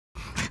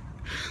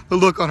The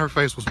look on her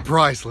face was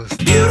priceless.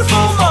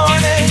 Beautiful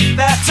morning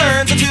that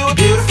turns into a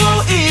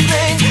beautiful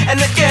evening, and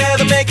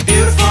together make a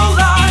beautiful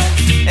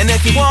life. And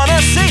if you wanna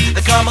see,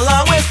 then come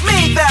along with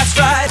me, that's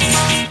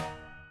right.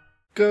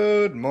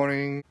 Good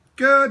morning.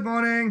 Good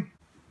morning.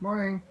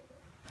 Morning.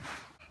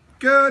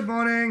 Good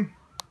morning.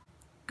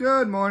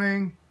 Good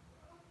morning.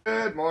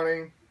 Good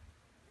morning.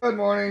 Good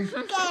morning.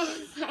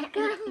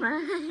 Good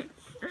morning.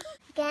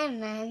 Good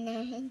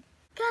morning.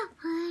 Good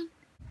morning.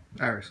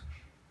 Iris,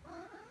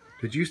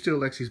 did you steal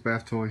Lexi's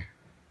bath toy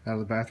out of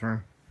the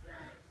bathroom?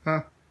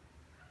 Huh?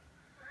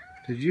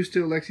 Did you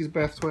steal Lexi's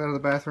bath toy out of the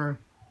bathroom?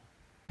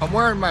 I'm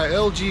wearing my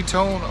LG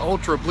Tone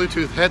Ultra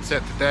Bluetooth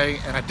headset today,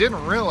 and I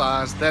didn't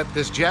realize that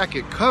this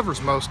jacket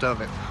covers most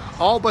of it.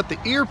 All but the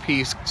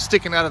earpiece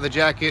sticking out of the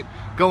jacket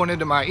going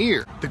into my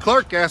ear. The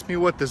clerk asked me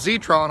what the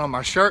Zetron on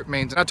my shirt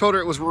means, and I told her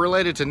it was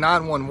related to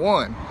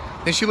 911.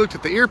 Then she looked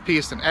at the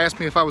earpiece and asked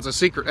me if I was a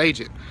secret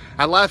agent.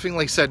 I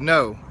laughingly said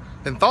no,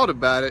 then thought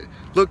about it,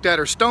 looked at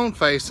her stone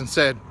face and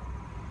said,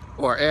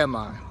 "Or am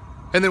I?"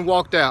 And then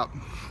walked out.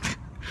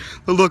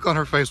 The look on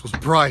her face was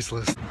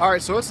priceless. All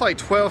right, so it's like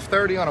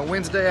 12:30 on a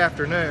Wednesday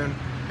afternoon,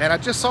 and I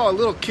just saw a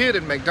little kid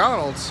at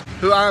McDonald's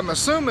who I'm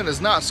assuming is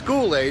not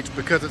school age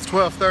because it's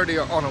 12:30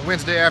 on a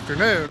Wednesday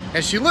afternoon.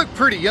 And she looked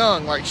pretty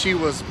young, like she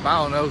was, I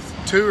don't know,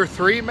 2 or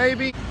 3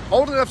 maybe.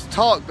 Old enough to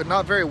talk, but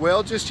not very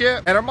well just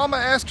yet. And her mama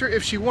asked her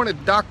if she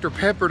wanted Dr.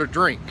 Pepper to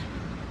drink.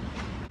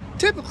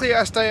 Typically,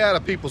 I stay out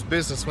of people's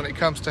business when it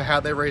comes to how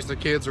they raise their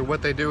kids or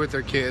what they do with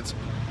their kids.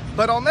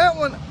 But on that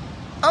one,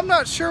 I'm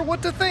not sure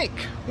what to think.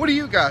 What do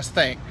you guys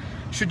think?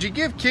 Should you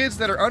give kids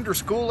that are under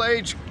school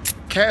age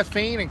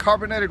caffeine and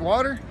carbonated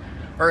water?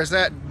 Or is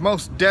that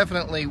most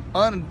definitely,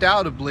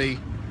 undoubtedly,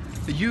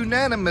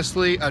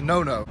 unanimously a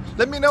no-no?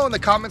 Let me know in the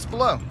comments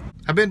below.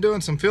 I've been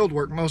doing some field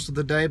work most of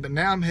the day, but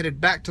now I'm headed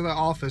back to the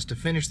office to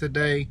finish the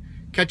day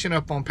catching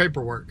up on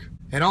paperwork.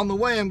 And on the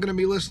way, I'm going to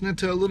be listening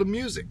to a little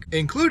music,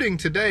 including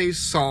today's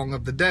song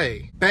of the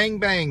day, Bang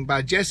Bang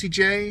by Jessie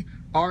J,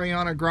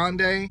 Ariana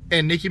Grande,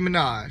 and Nicki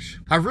Minaj.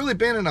 I've really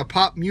been in a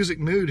pop music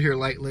mood here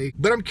lately,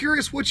 but I'm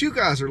curious what you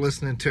guys are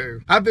listening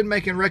to. I've been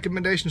making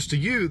recommendations to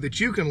you that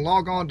you can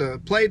log on to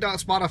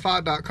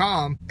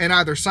play.spotify.com and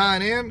either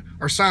sign in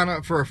or sign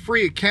up for a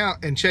free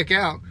account and check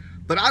out.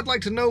 But I'd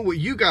like to know what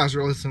you guys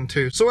are listening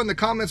to. So in the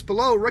comments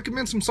below,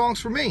 recommend some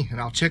songs for me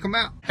and I'll check them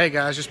out. Hey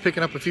guys, just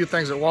picking up a few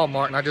things at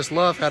Walmart, and I just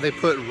love how they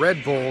put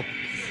Red Bull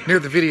near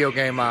the video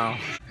game aisle.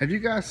 Have you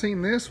guys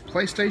seen this?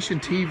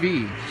 PlayStation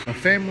TV, a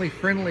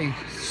family-friendly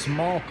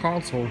small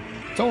console.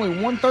 It's only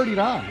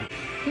 $139.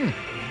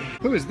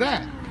 Who is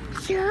that?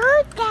 Sugar.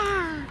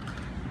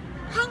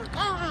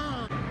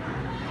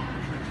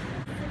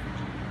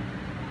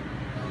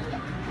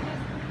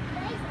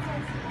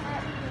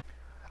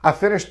 I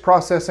finished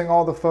processing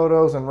all the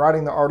photos and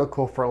writing the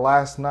article for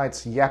last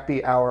night's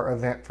Yappy Hour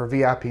event for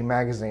VIP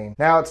magazine.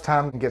 Now it's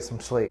time to get some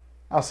sleep.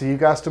 I'll see you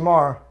guys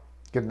tomorrow.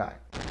 Good night.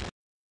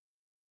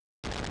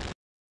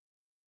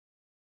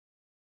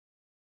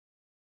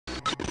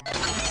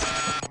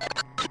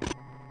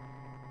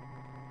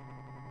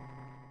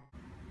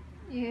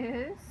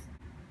 Yes?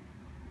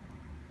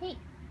 Hey.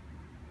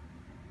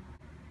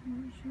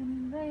 You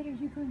shooting light? Are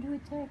you going to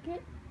attack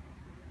it?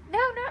 No,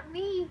 not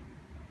me!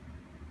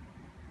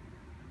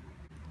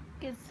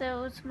 Guess that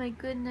was my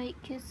goodnight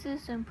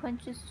kisses and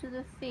punches to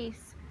the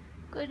face.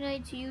 Good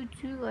night to you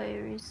too,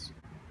 Iris.